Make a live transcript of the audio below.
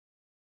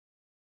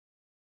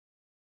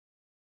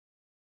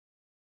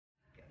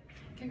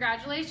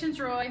Congratulations,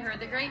 Roy. Heard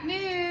the great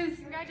news.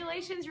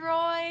 Congratulations,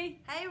 Roy.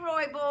 Hey,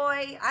 Roy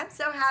boy. I'm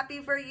so happy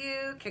for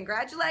you.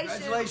 Congratulations.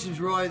 Congratulations,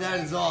 Roy.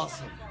 That is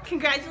awesome.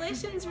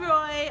 Congratulations,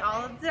 Roy.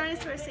 All of the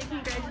dinosaurs say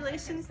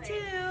congratulations,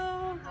 too.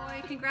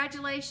 Roy,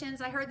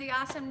 congratulations. I heard the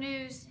awesome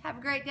news. Have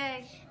a great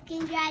day.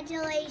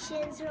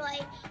 Congratulations, Roy.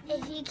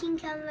 If you can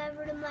come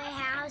over to my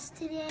house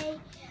today,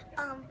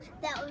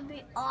 that would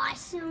be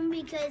awesome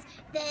because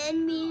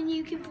then me and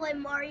you can play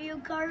Mario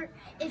Kart.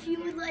 If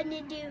you would let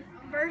me do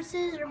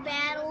verses or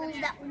battles,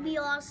 that would be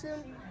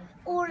awesome.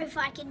 Or if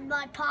I could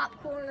buy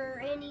popcorn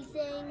or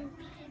anything,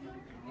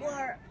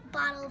 or a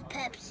bottle of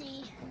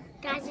Pepsi.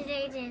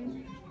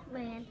 Congratulations,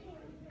 man.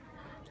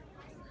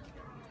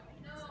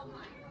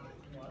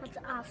 That's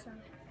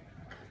awesome.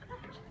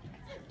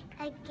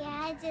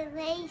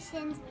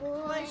 Congratulations,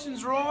 boy.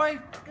 Congratulations, Roy.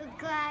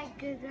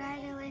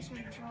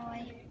 Congratulations,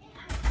 Roy.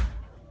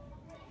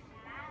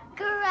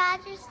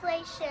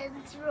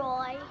 Congratulations,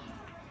 Roy.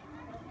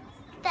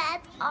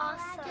 That's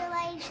awesome.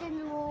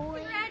 Congratulations, Roy.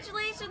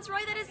 Congratulations,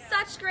 Roy. That is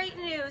such great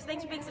news.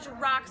 Thanks for being such a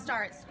rock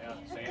star.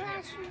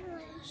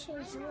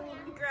 Congratulations, Roy.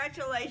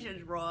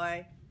 Congratulations,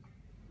 Roy.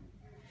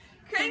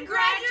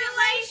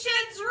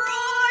 Congratulations,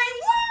 Roy.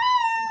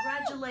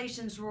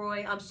 Congratulations,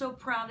 Roy. I'm so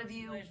proud of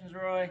you. Congratulations,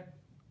 Roy.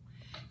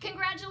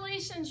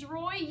 Congratulations,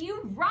 Roy.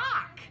 You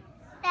rock.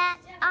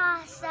 That's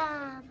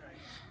awesome.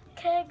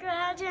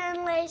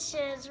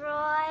 Congratulations,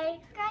 Roy.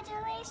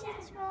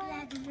 Congratulations,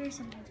 Roy.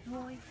 Congratulations,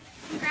 Roy.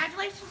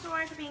 Congratulations,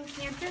 Roy, for being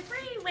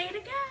cancer-free. Way to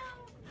go.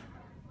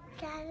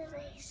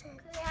 Congratulations.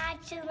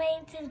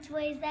 Congratulations,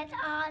 Roy. That's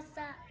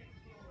awesome.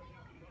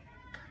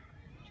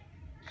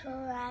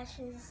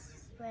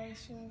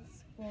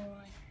 Congratulations,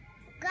 Roy.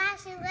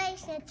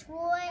 Congratulations,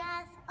 Roy.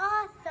 That's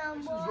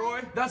awesome,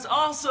 boy. That's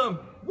awesome.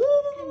 Woo!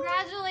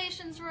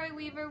 Congratulations, Roy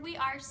Weaver. We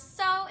are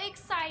so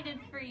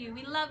excited for you.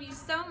 We love you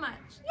so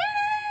much.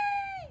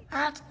 Yay!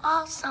 That's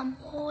awesome,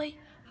 boy.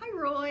 Hi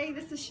Roy,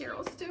 this is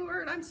Cheryl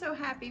Stewart. I'm so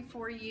happy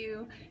for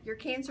you. You're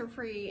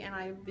cancer-free and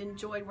I've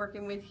enjoyed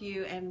working with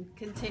you and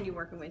continue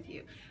working with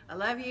you. I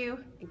love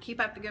you and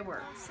keep up the good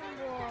work.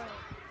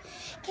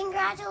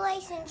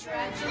 Congratulations, Roy.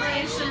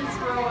 Congratulations,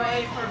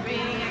 Roy, for being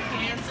a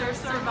cancer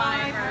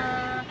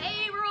survivor.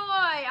 Hey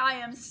Roy, I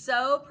am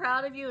so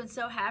proud of you and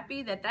so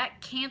happy that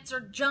that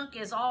cancer junk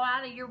is all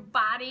out of your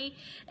body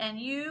and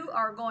you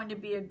are going to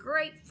be a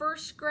great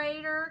first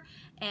grader,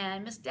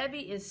 and Miss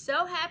Debbie is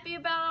so happy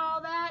about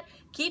all that.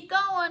 Keep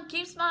going,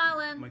 keep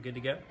smiling. Am I good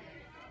to go?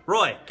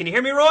 Roy, can you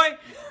hear me, Roy?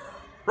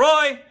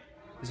 Roy!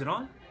 Is it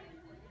on?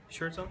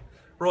 Sure it's on?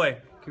 Roy,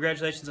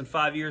 congratulations on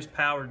 5 years,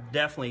 pal. We're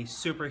definitely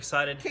super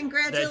excited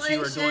that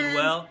you are doing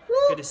well.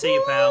 Good to see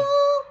you, pal.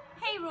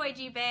 Hey, Roy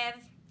G.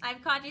 Bibbs.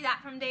 I've called you that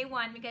from day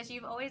one because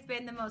you've always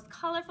been the most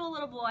colorful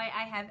little boy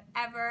I have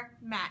ever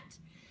met.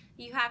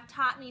 You have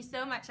taught me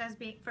so much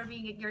for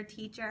being your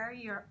teacher.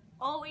 You're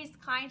always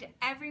kind to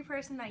every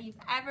person that you've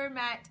ever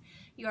met.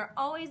 You're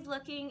always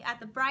looking at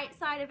the bright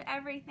side of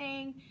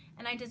everything,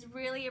 and I just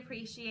really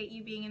appreciate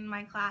you being in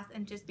my class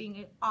and just being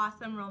an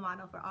awesome role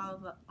model for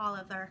all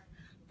of our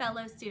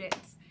fellow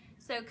students.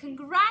 So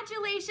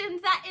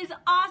congratulations, that is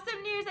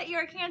awesome news that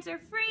you're cancer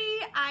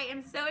free. I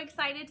am so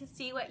excited to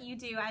see what you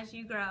do as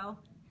you grow.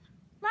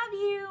 Love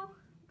you.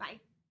 Bye.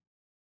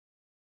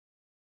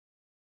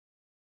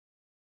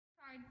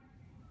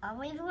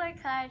 Always work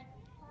hard.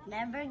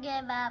 Never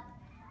give up.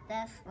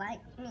 Just like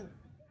me.